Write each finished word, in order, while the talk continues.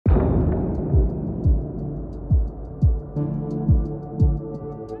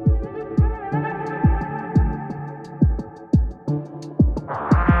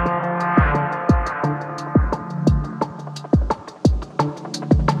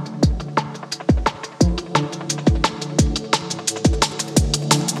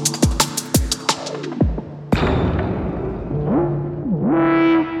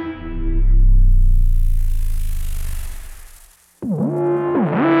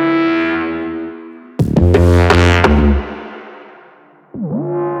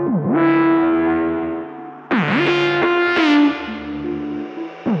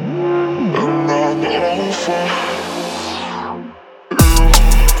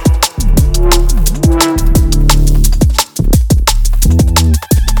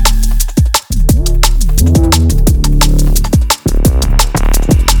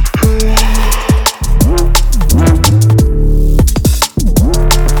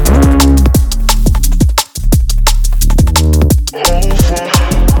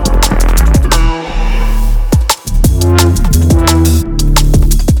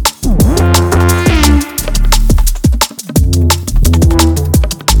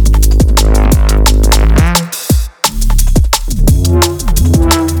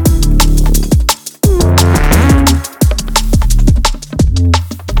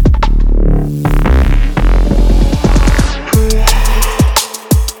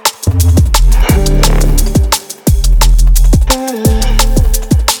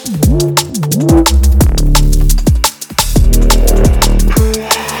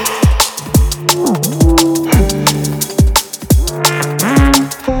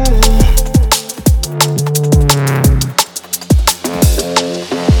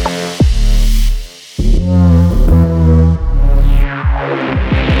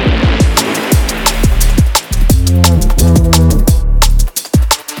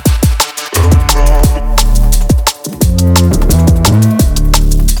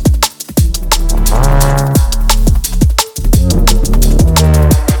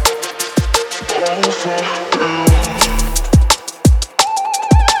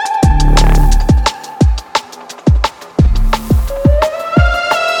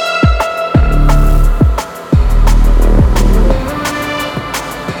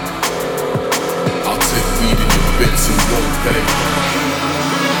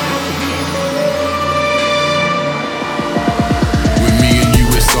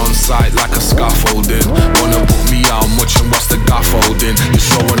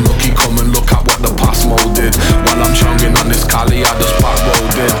Cali, I just back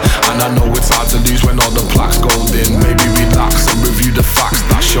rolled in. And I know it's hard to lose when all the plaques golden. Maybe relax and review the facts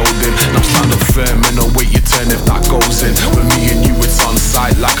that showed in. Now stand up firm and await your turn if that goes in. With me and you it's on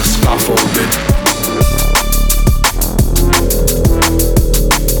site like a scaffolding.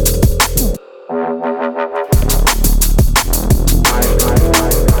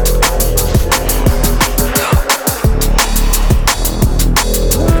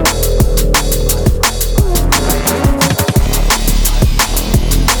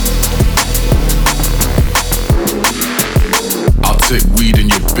 Weed in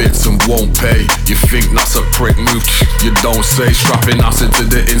your bits and won't pay. You think that's a prick move? You don't say. Strapping acid to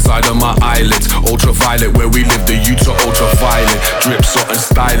the inside of my eyelids. Ultraviolet, where we live, the youths are ultraviolet. Drip something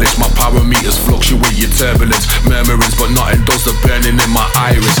stylish, my parameters fluctuate your turbulence. Murmurings, but nothing does the burning in my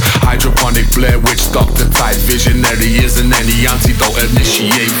iris. Hydroponic Blair Witch, doctor type visionary. Isn't any antidote,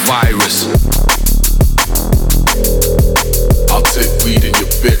 initiate virus. I'll take weed in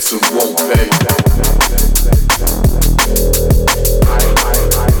your bits and won't pay.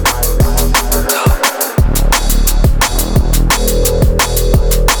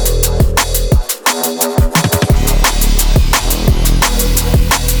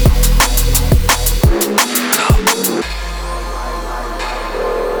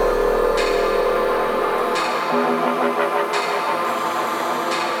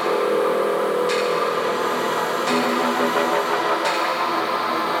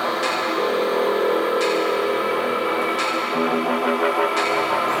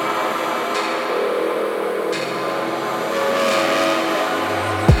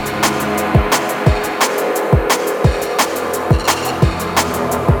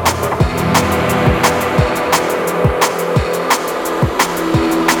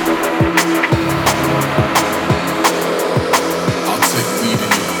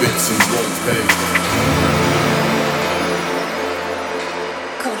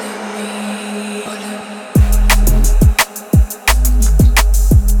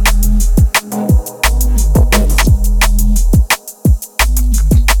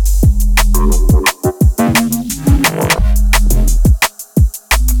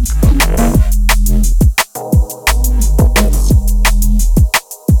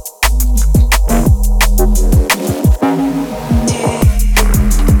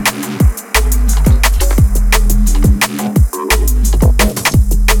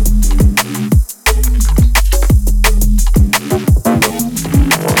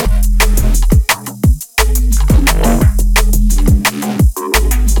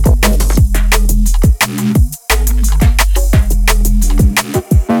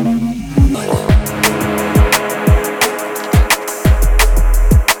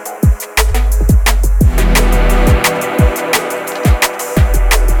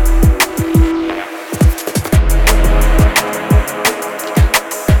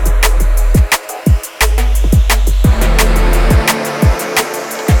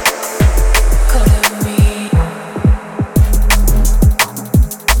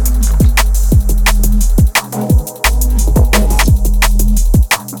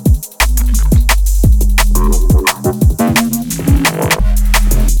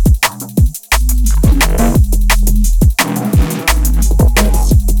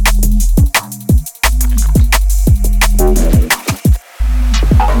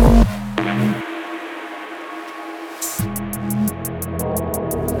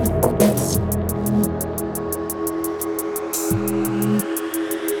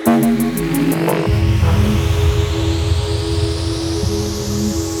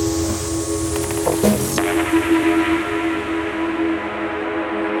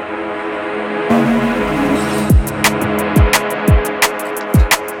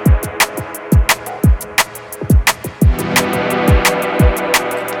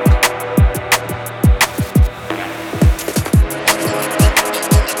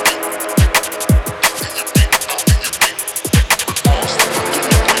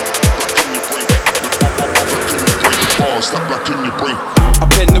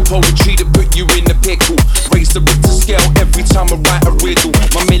 poetry to put you in a pickle. Raise the Richter scale every time I write a riddle.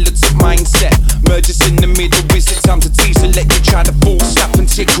 My militant mindset merges in the middle. Is it time to tease and let you try to fool, slap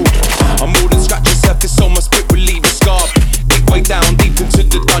and tickle? I'm more than scratching surface, so my spit will leave a scar. Dig way down deep into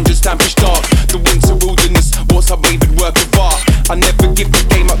the dungeon, stampish dark. The winter wilderness was a raving work of art. I never give the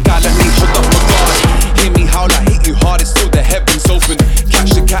game up gallantly, hold up my guard. Hear me howl, I hit you hard, it's still the heavens open.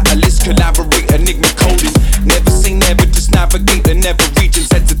 Catch the catalyst, collaborate, enigma coding. Never say never, just navigate the never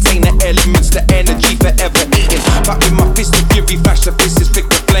regions. Entertain the elements, the energy forever eating. Back with my fist of fury, flash the fist, flick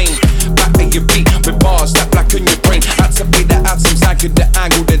the flame. Back at your beat, with bars that blacken your brain. Activate the atoms, anchor the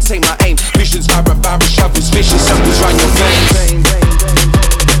angle, then take my aim. Visions, virus, shovels, vicious samples round your veins.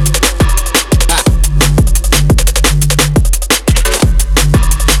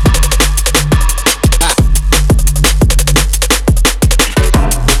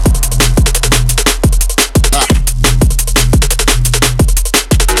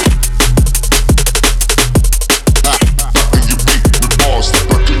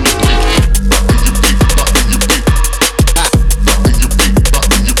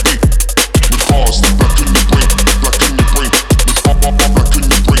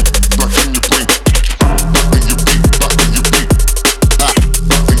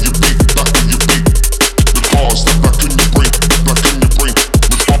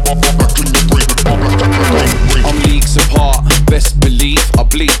 I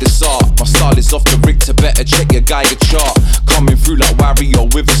bleed this art. My style is off the Richter, better check your Geiger chart. Coming through like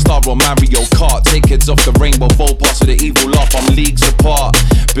Wario with a star on Mario Kart. Take heads off the rainbow, bowl pass with the evil laugh. I'm leagues apart.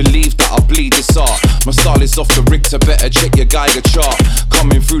 Believe that I bleed this art. My style is off the Richter, better check your Geiger chart.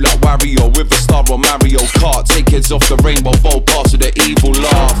 Coming through like Wario with a star on Mario Kart. Take heads off the rainbow, bowl pass with the evil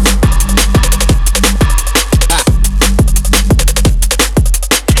laugh.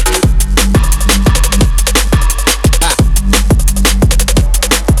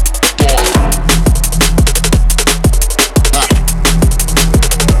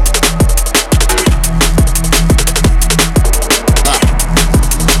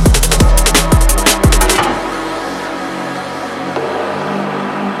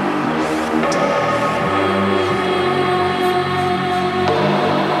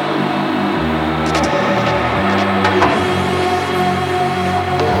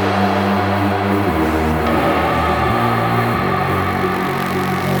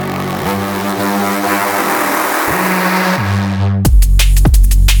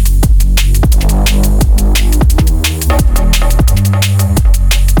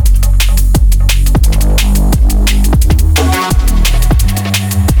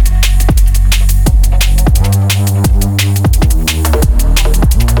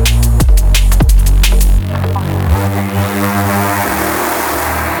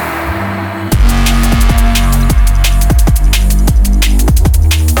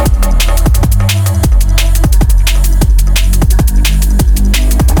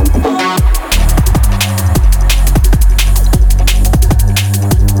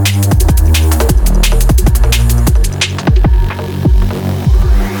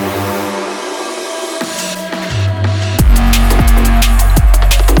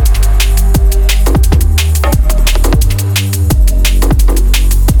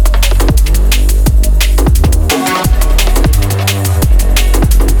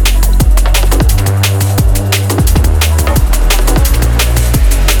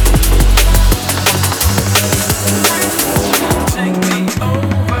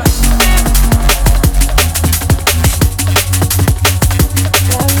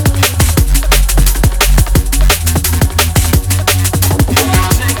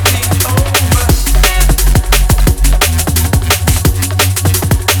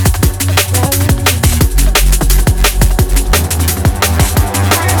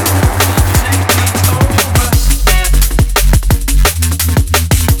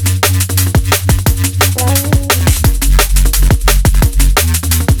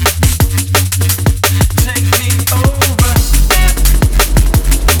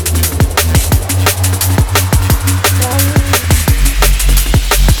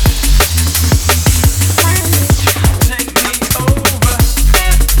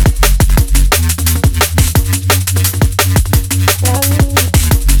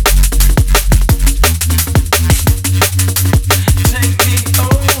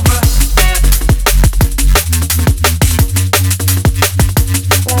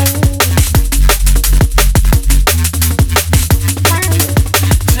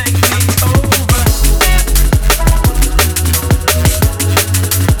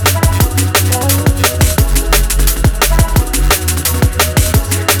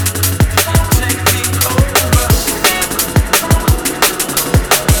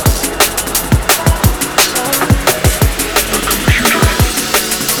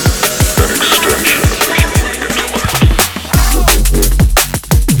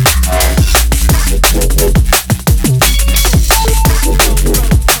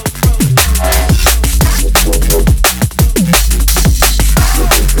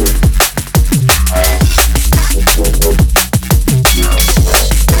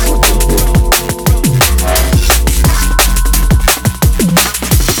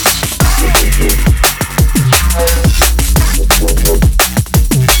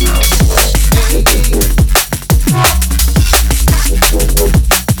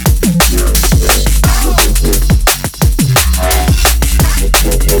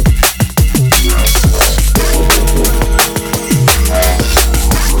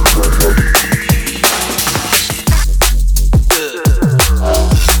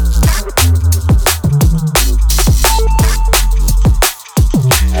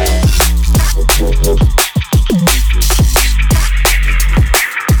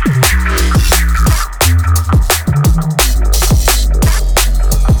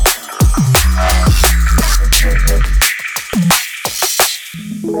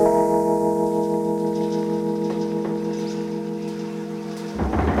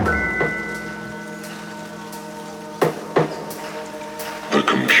 the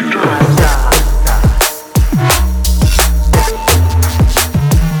computer.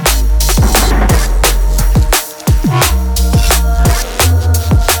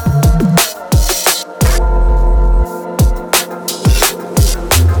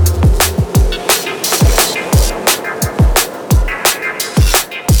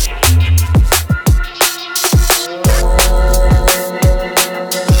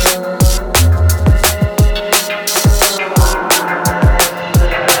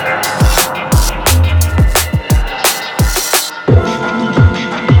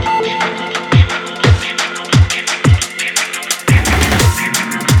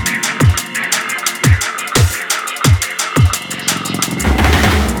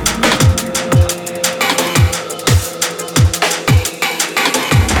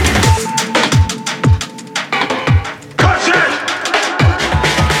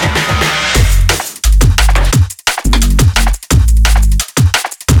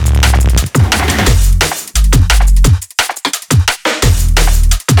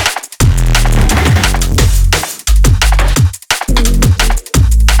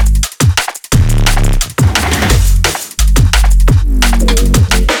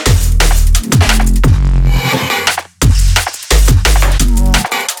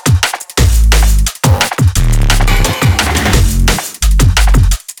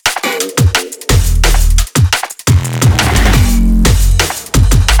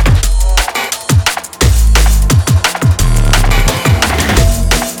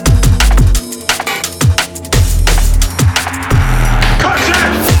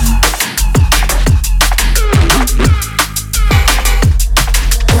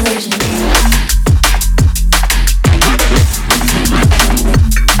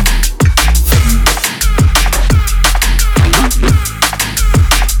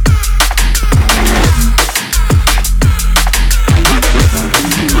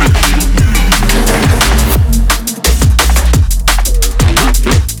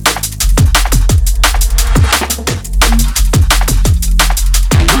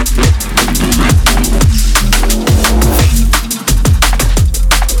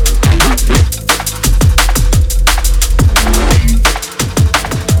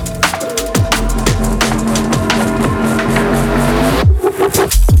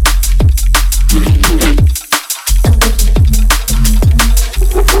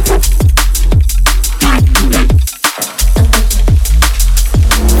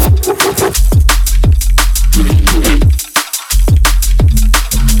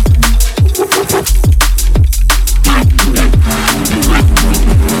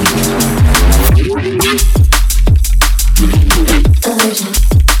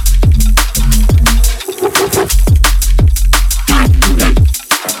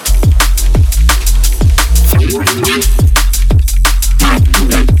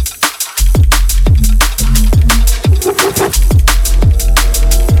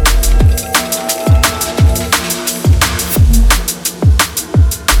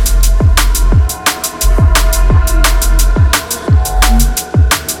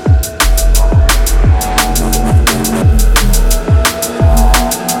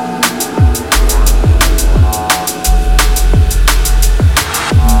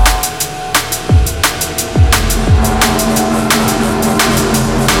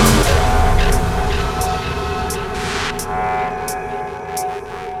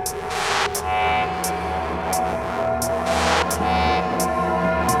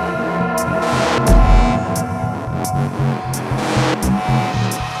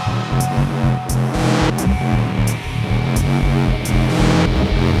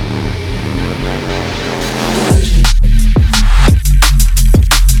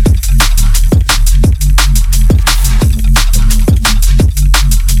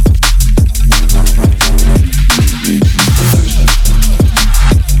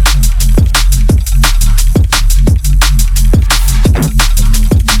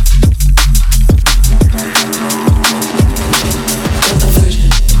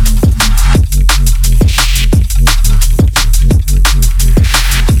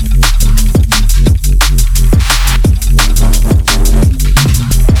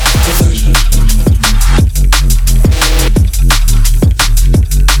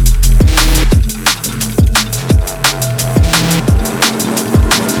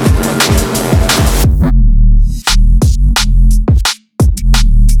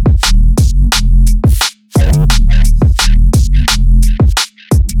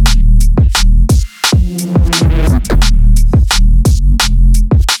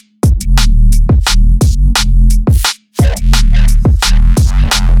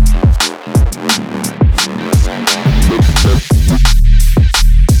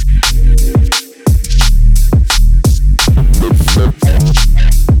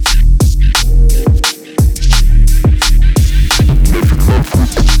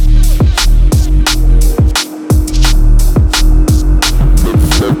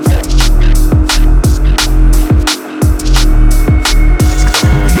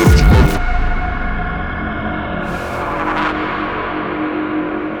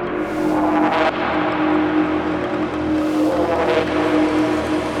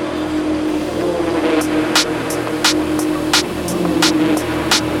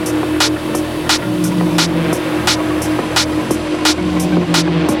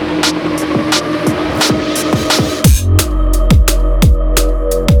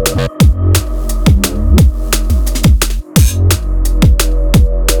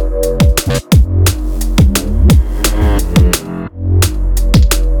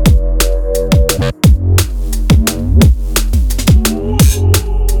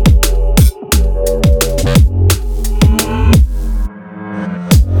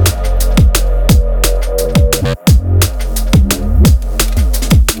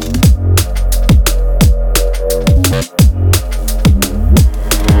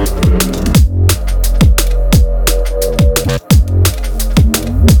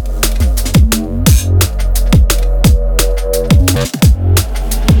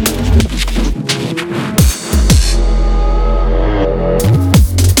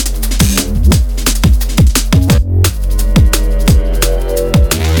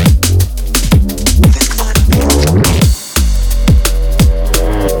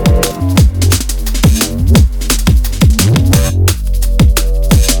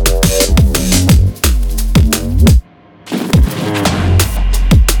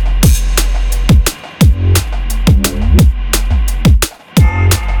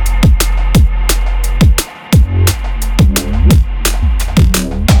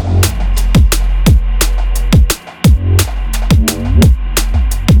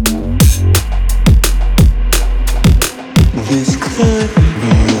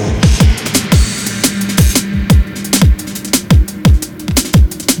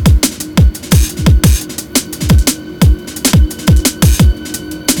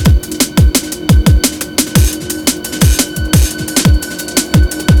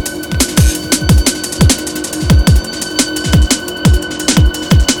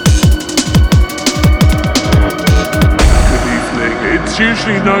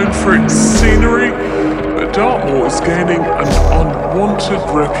 especially known for its scenery, but Dartmoor is gaining an unwanted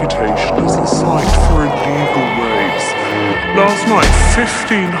reputation as a site for illegal raves. Last night,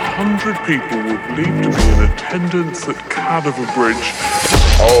 1,500 people were believed to be in attendance at Cadaver Bridge.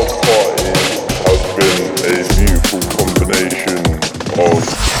 Our party has been a beautiful combination of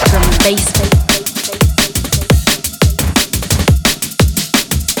drum and bass.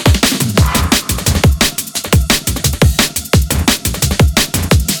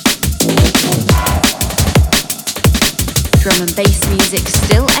 Drum and bass music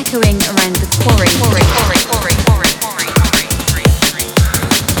still echoing around the quarry.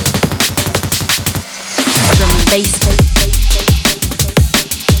 Drum and bass.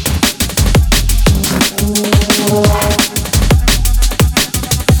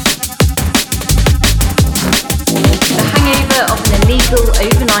 The hangover of an illegal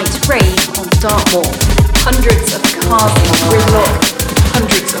overnight rave on Dartmoor. Hundreds of cars in gridlock.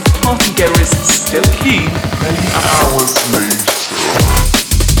 Hundreds of partygoers still keen many hours later.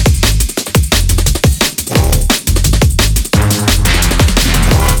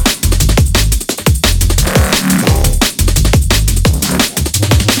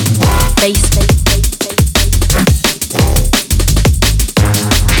 Bass.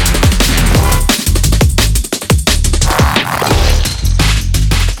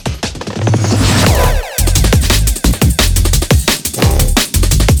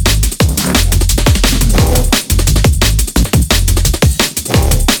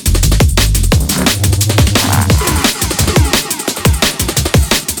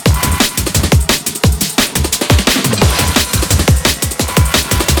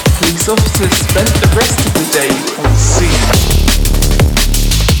 Officers spent the rest of the day on scene.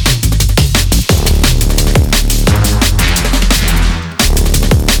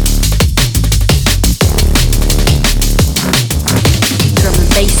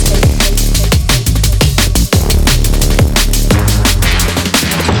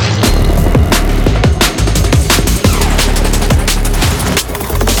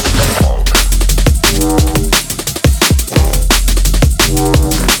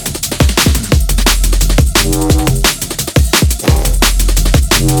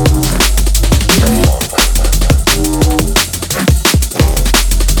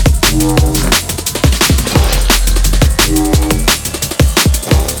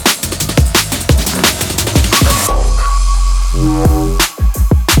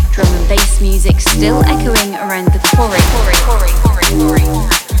 Drum and bass. Music still echoing around the quarry.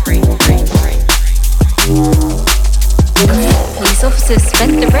 Police officers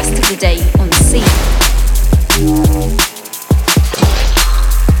spent the rest of the day on scene.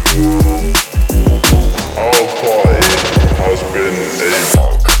 our party has been a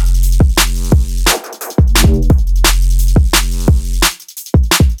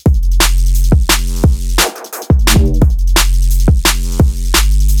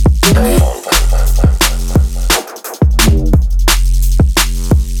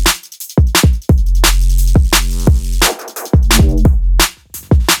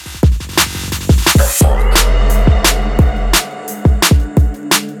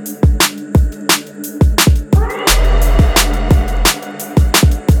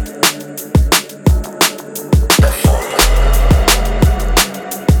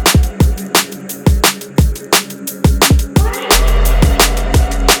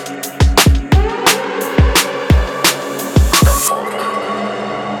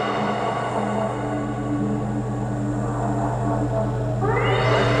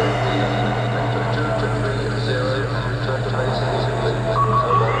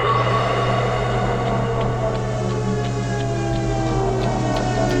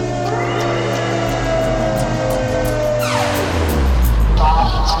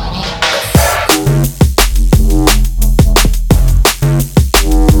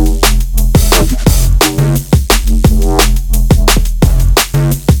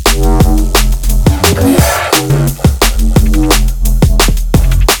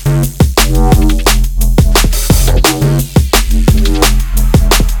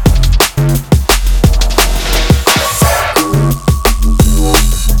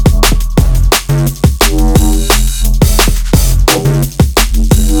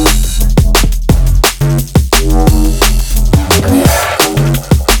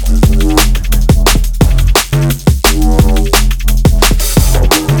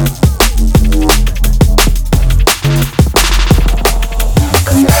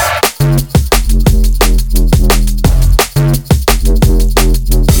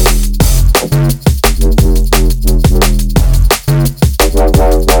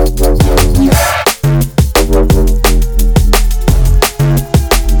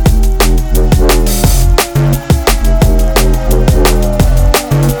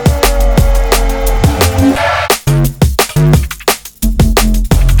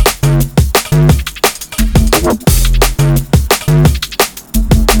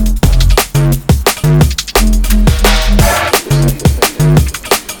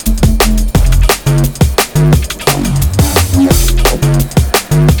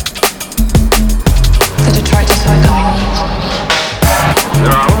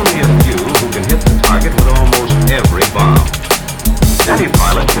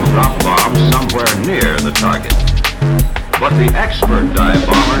but the expert dive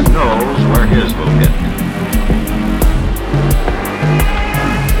bomber knows where his will hit.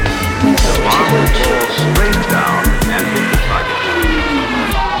 The bomb will fall straight down and hit the target.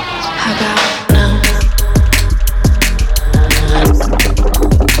 How about now?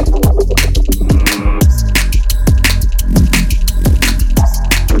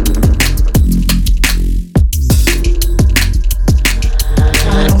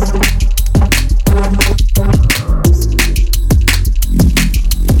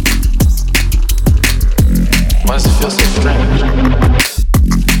 Why does it feel so strange?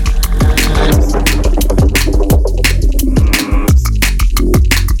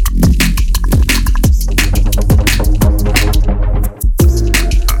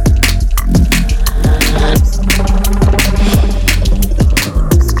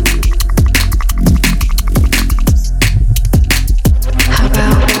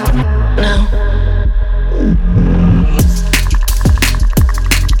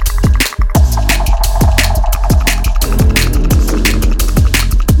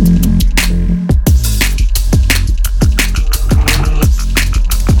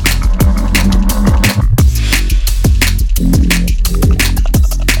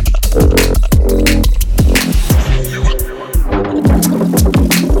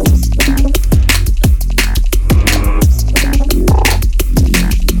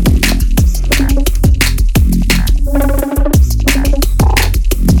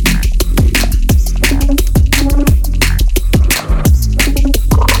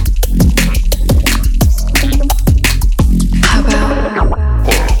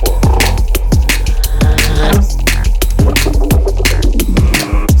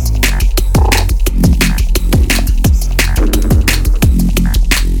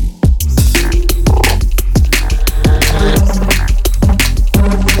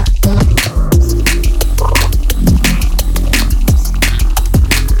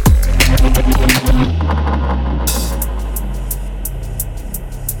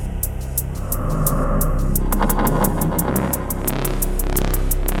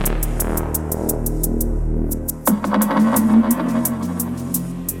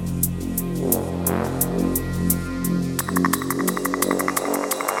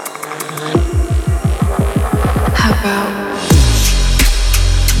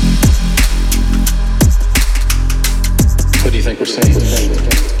 What do you think we're saying?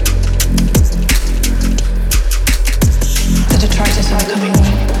 The detritus are coming.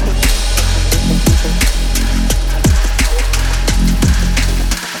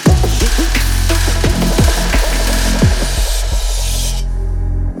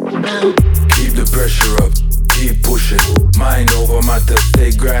 Keep the pressure up, keep pushing. Mind over matter,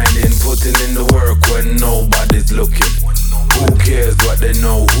 stay grinding. Putting in the work when nobody's looking. Who cares what they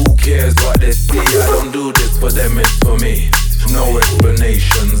know? Who cares what they see? I don't do this for them, it's for me. No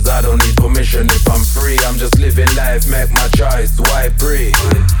explanations, I don't need permission. If I'm free, I'm just living life, make my choice. Why pray?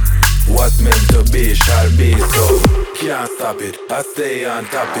 What's meant to be shall be, so can't stop it, I stay on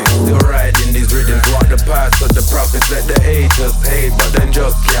topic. Still riding these rhythms, walk the path of the prophets. Let the haters hate, but then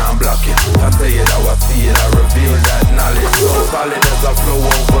just can't block it. I say it how I see it, I reveal that knowledge. So solid as I flow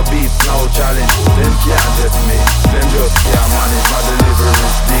over beats, no challenge. Them can't test me, them just can't manage. My delivery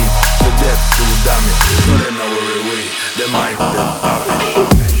is deep, the depth too damaged. So they know where we, they might stop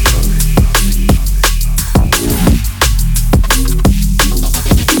it.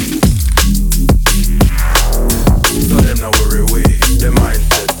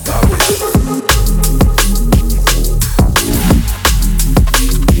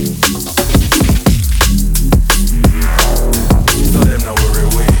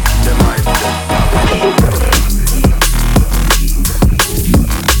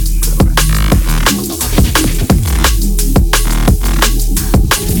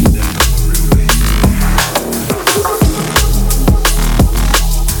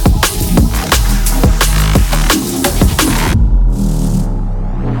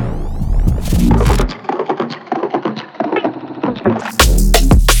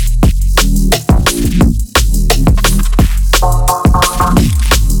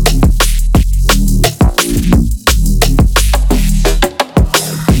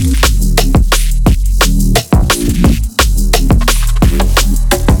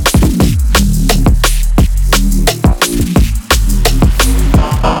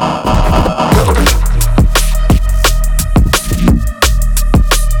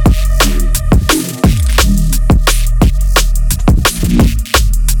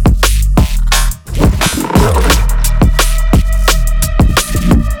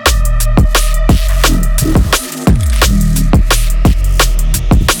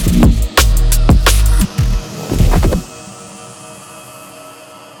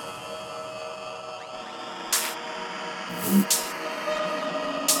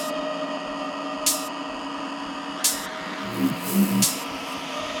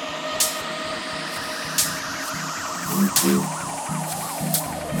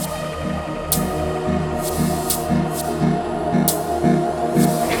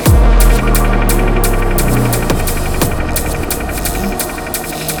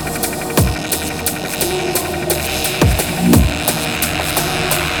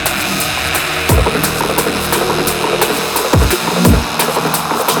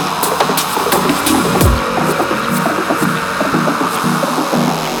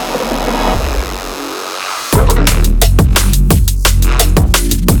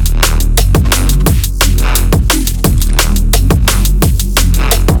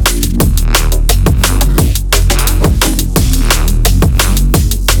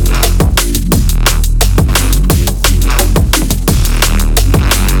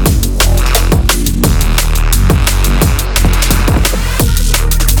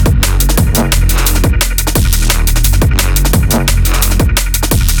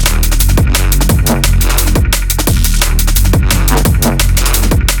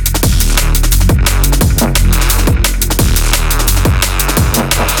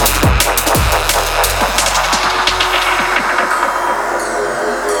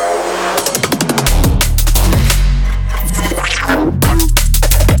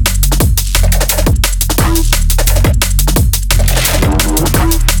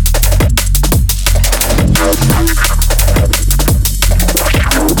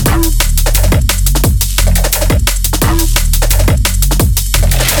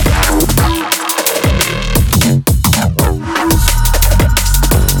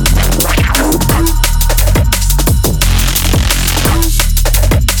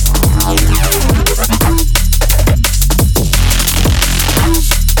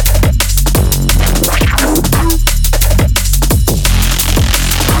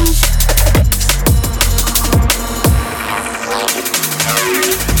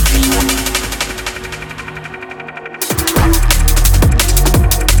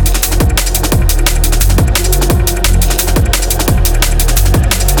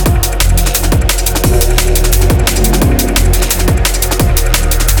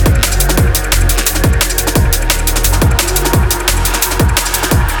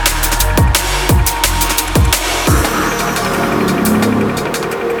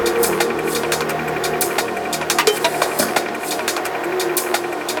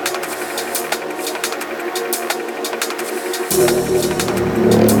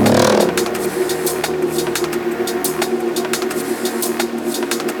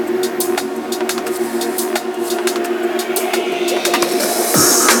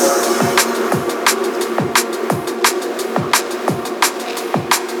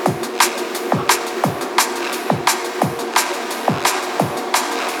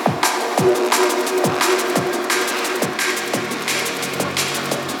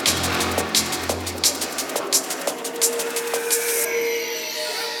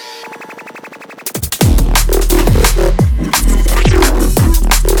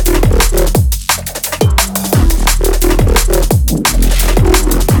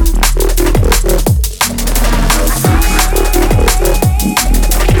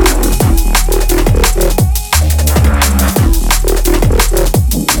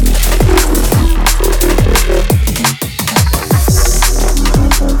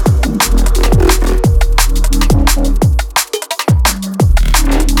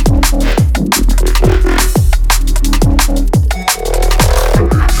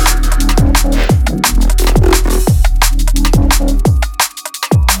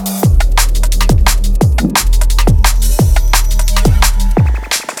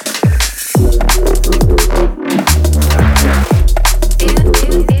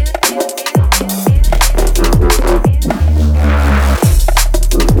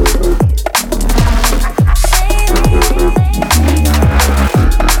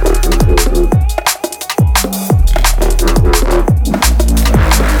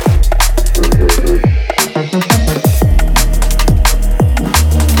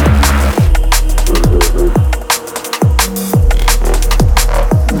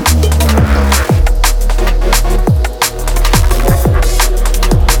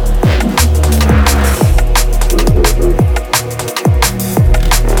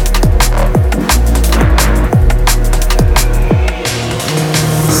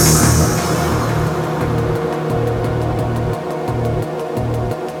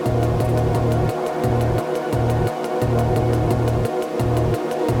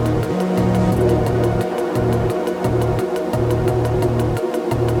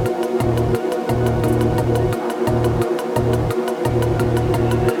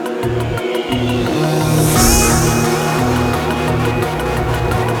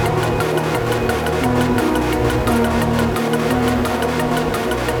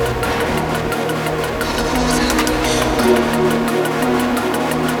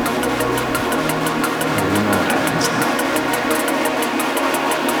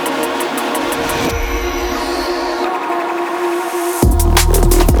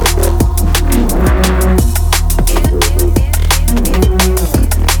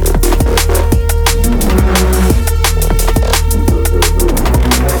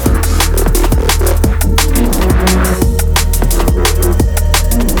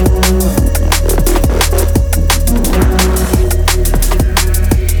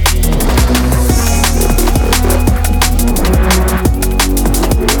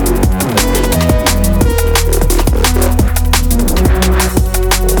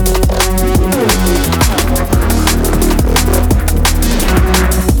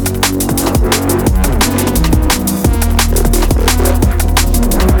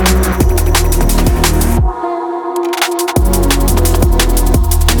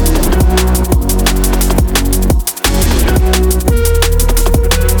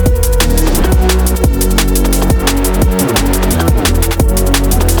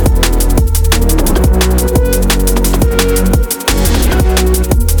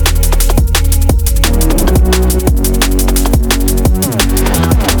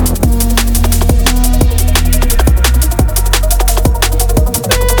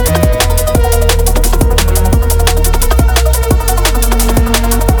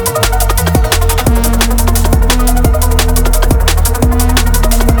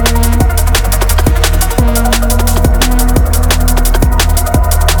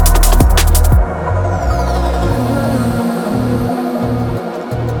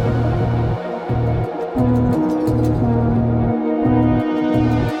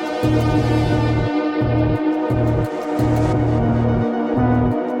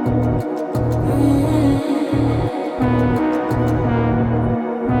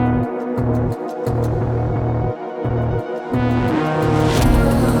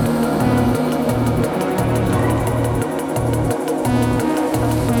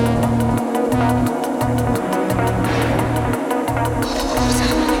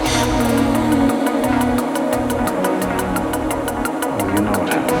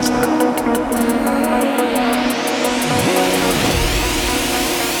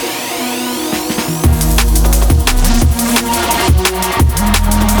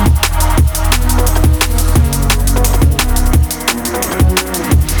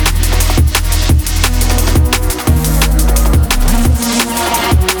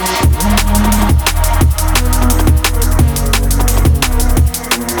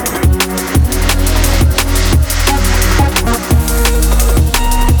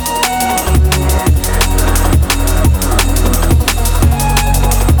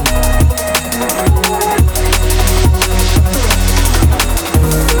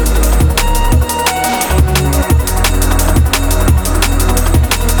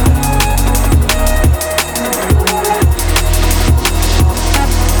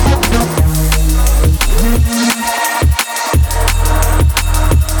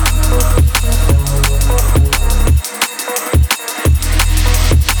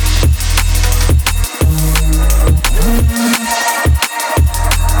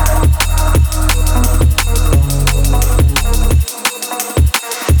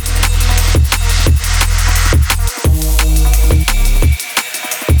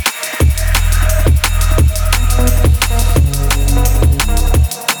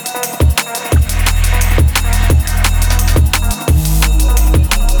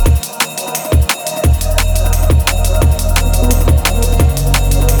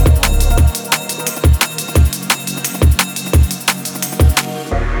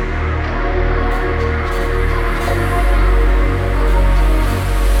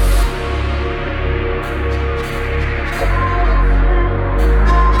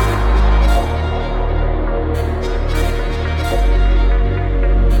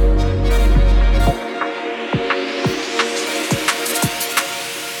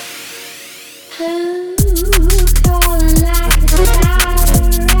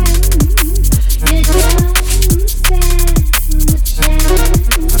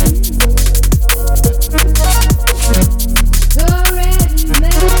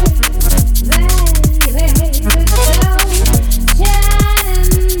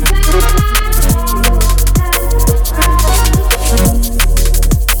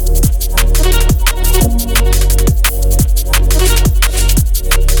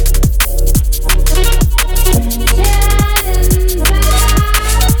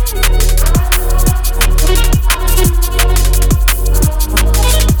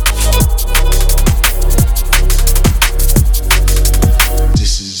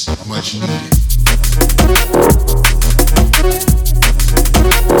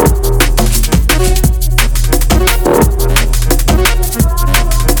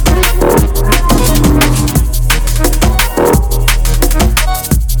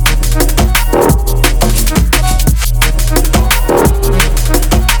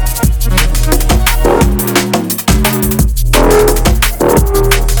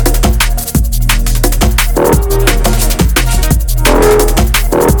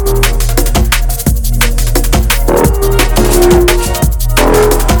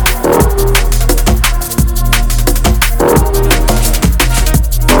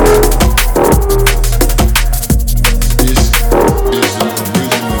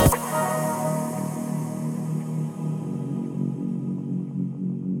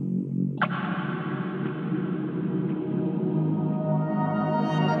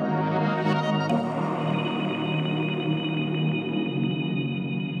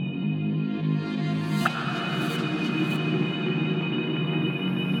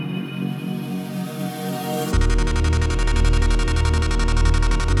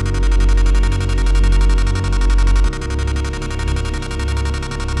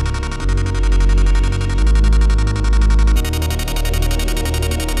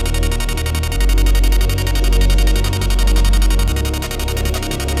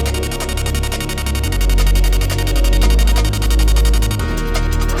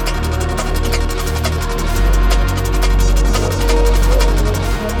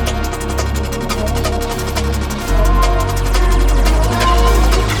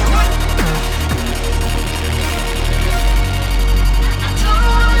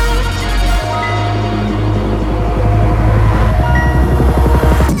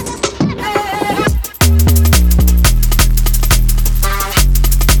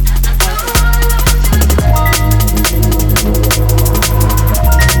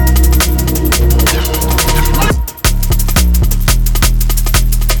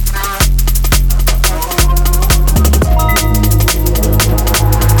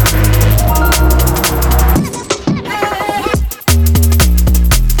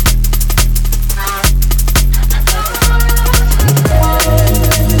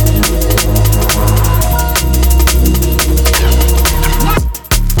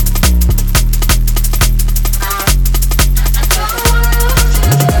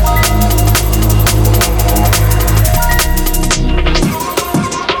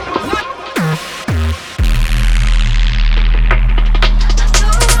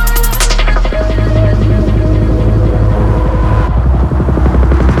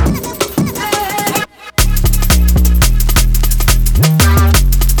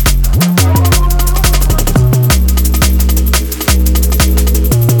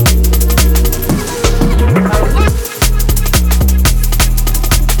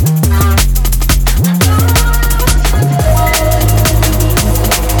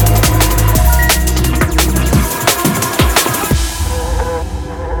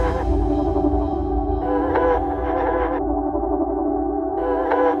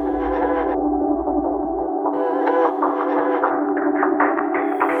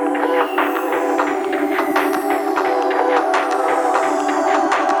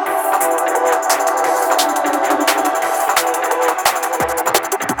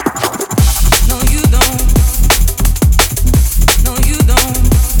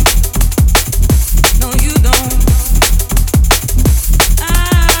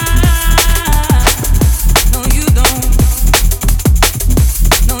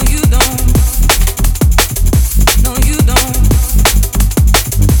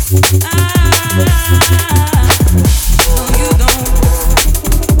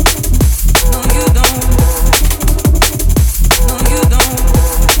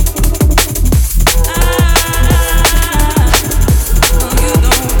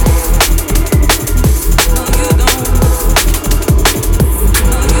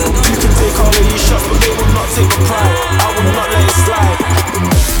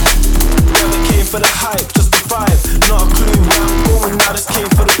 For the hype, just the vibe. Not a clue where I'm going now, just came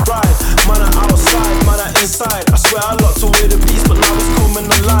for the ride.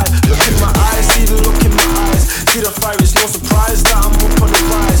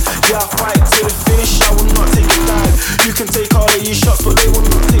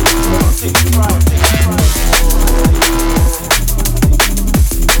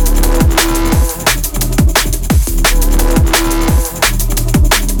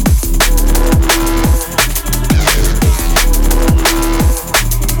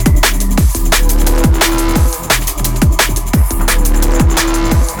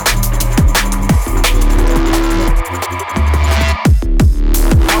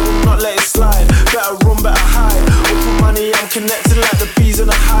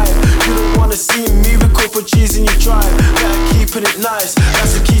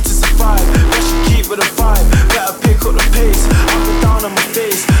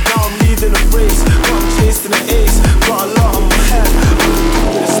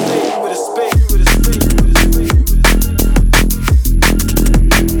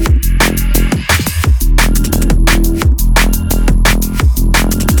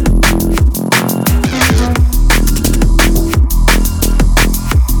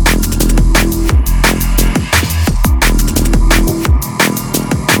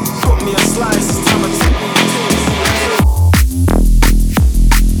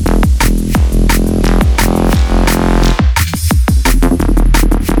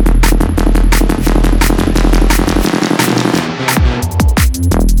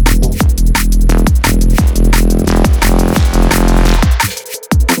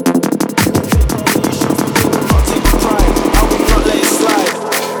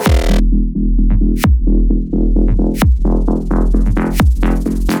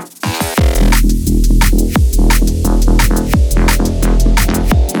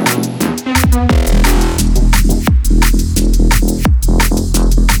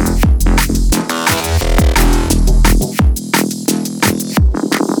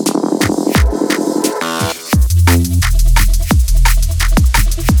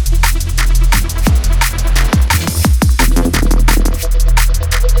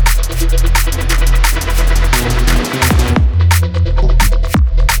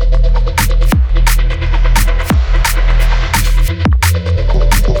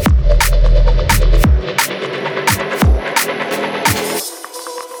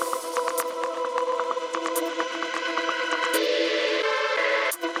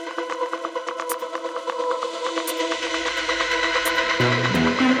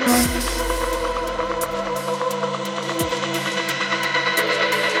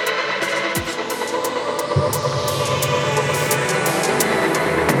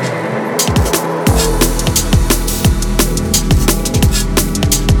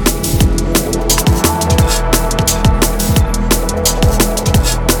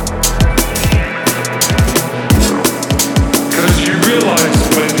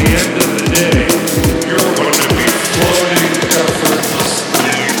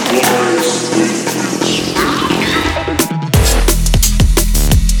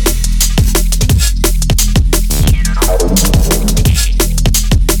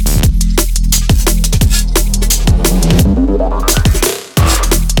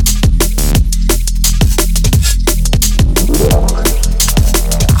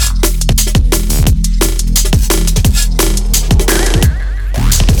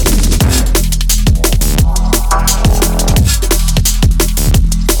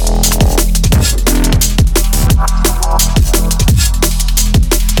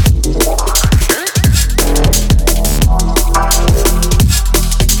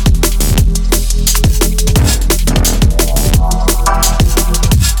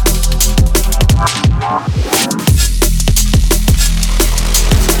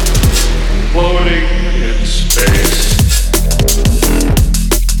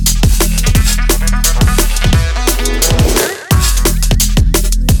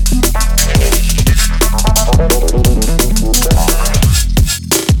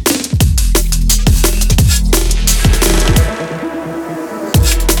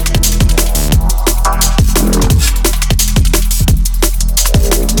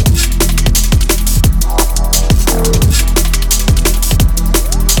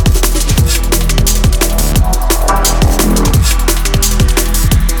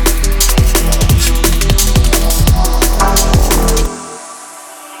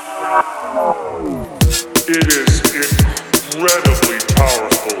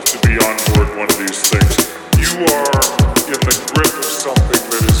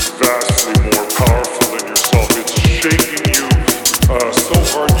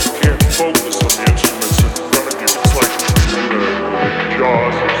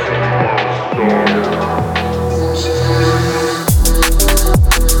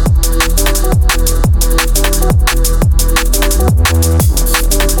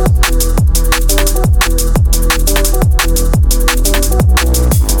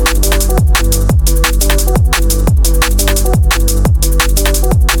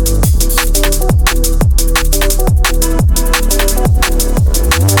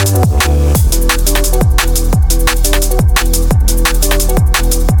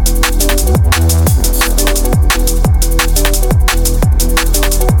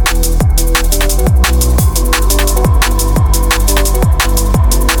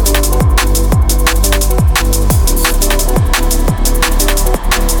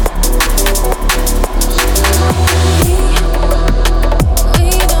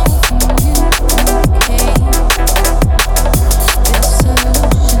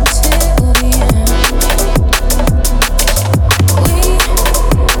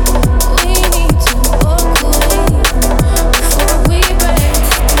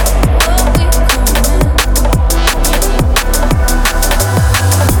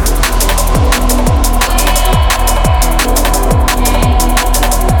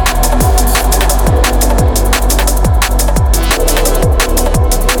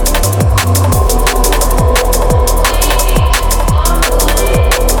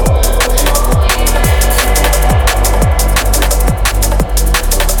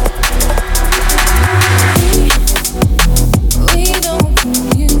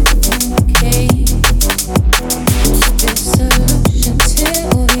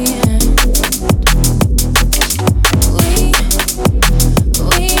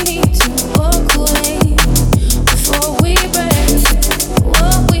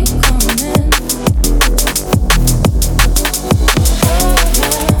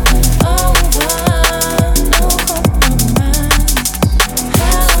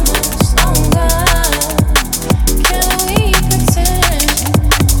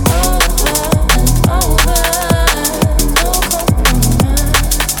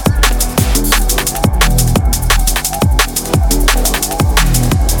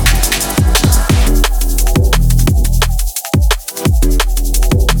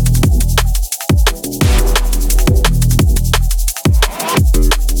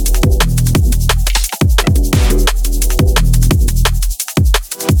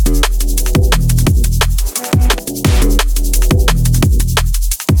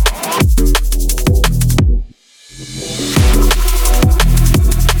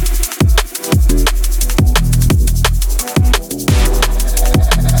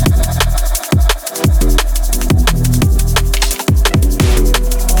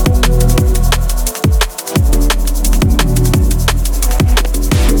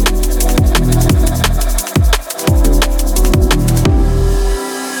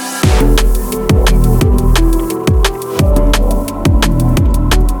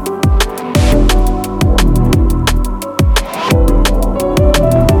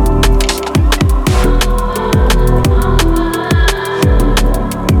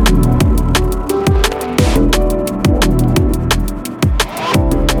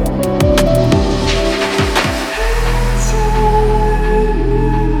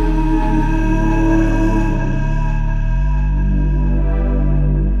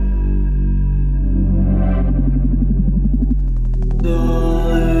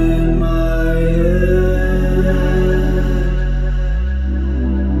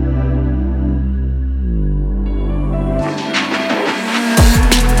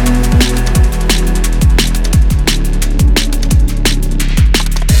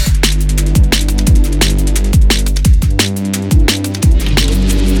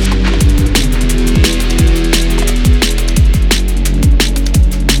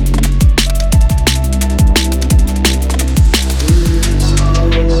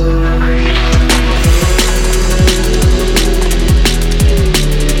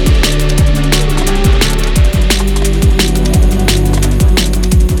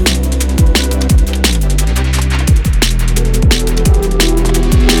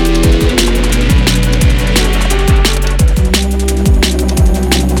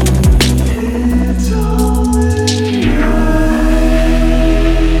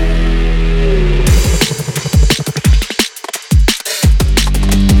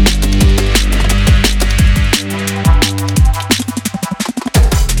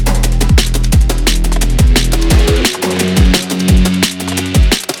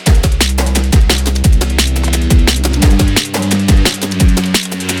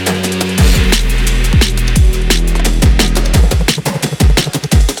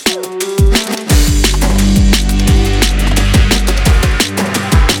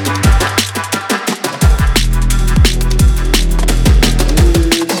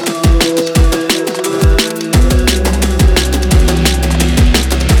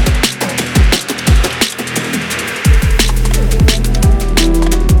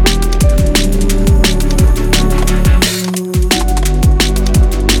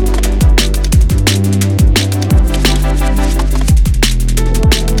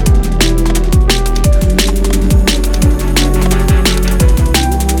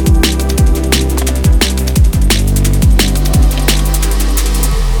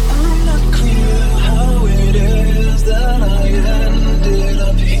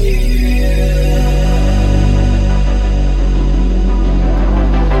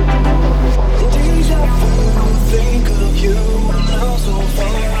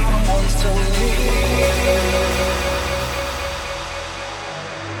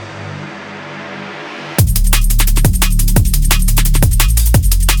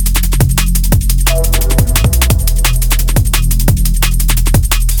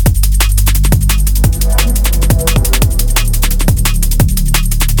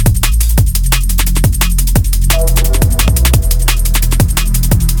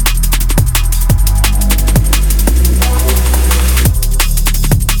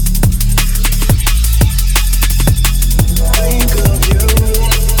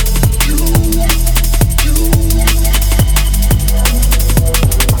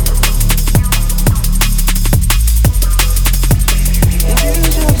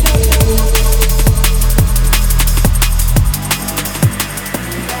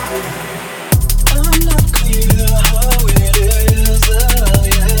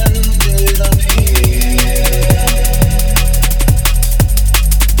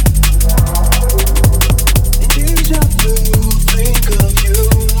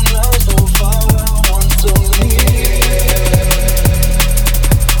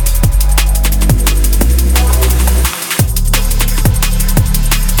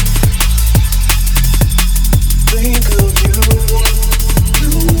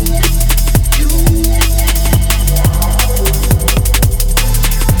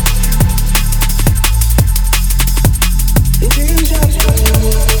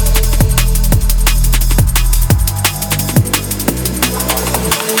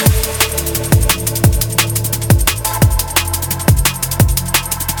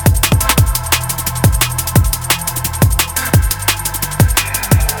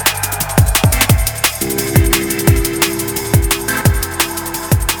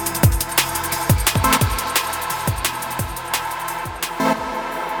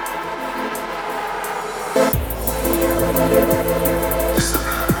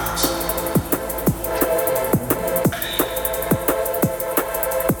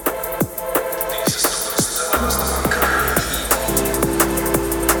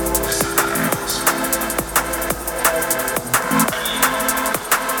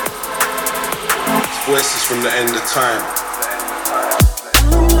 from the end of time.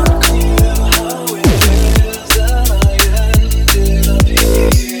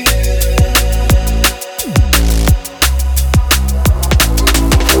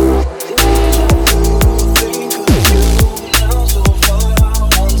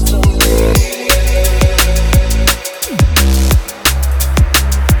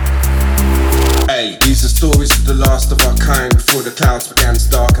 Stories of the last of our kind before the clouds began to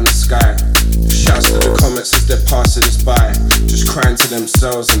darken the sky. Shouts to the comets as they're passing us by, just crying to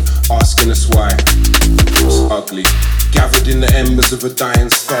themselves and asking us why. It's ugly. Gathered in the embers of a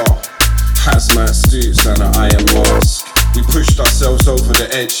dying star, hazmat suits and an iron mask. We pushed ourselves over the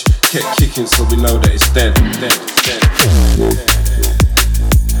edge, kept kicking so we know that it's dead.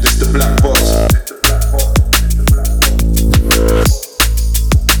 This the black box.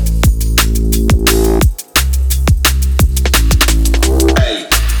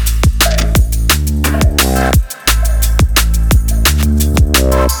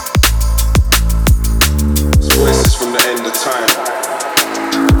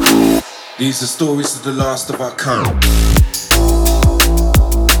 These are stories of the last of our kind.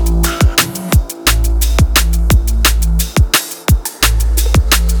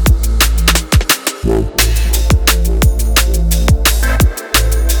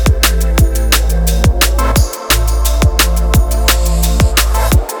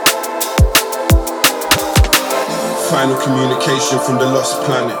 Final communication from the lost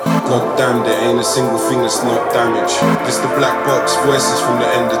planet. God damn, there ain't a single thing that's not damaged. This the black box, voices from the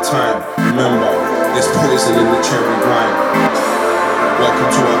end of time. Remember, there's poison in the cherry wine. Welcome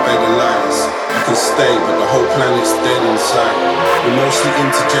to our bed of lies. You can stay, but the whole planet's dead inside. We're mostly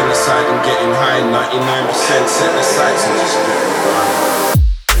into genocide and getting high. 99% set their sights and just getting by.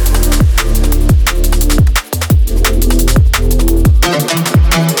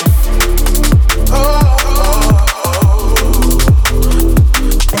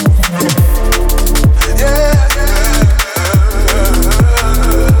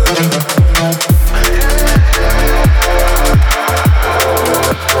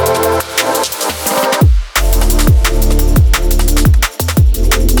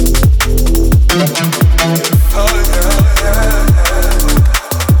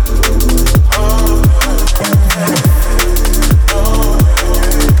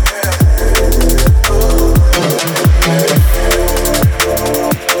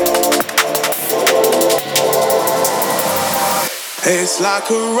 It's like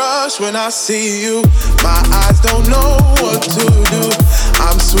a rush when I see you. My eyes don't know what to do.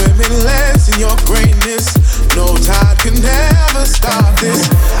 I'm swimming less in your greatness. No tide can ever stop this.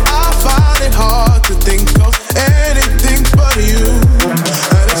 I find it hard to think of anything but you.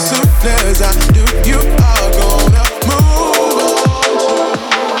 And as soon as I do, you are gonna move on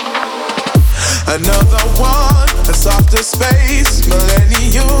to another one, a softer space,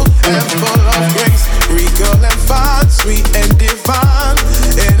 millennial and full of grace. Regal and fine, sweet and divine,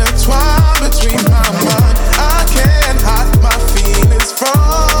 intertwined between my mind. I can't hide my feelings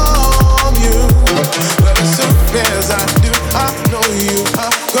from you, but as soon as I do, I know you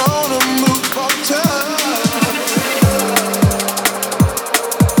are gonna move on to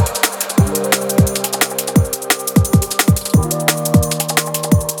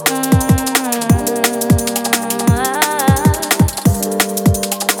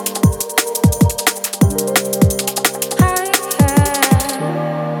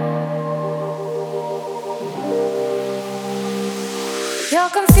You're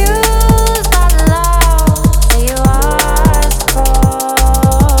confused by the love that you ask for.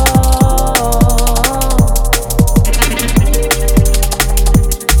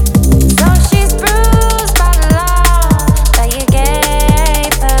 So she's bruised by the love that you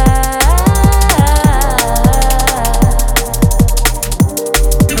gave her.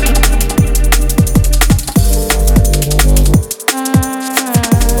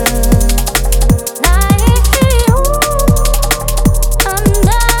 Now you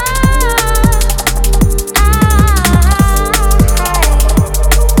under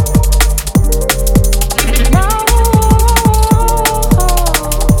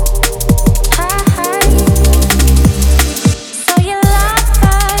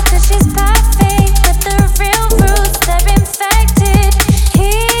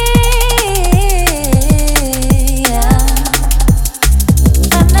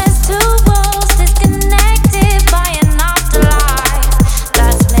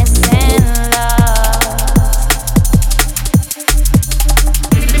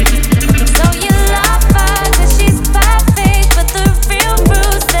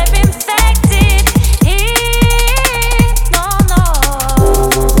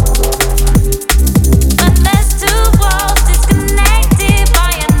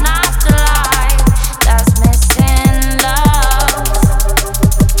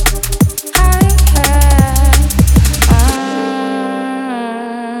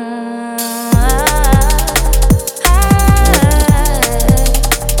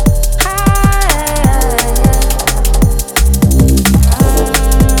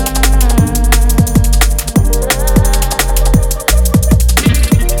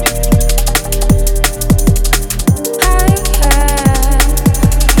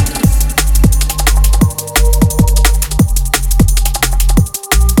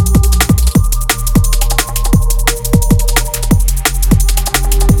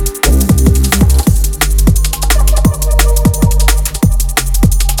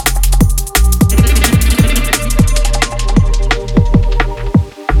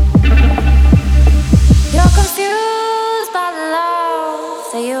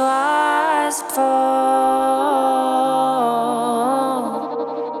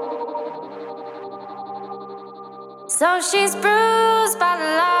So she's bruised by the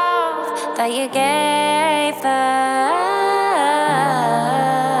love that you gave her.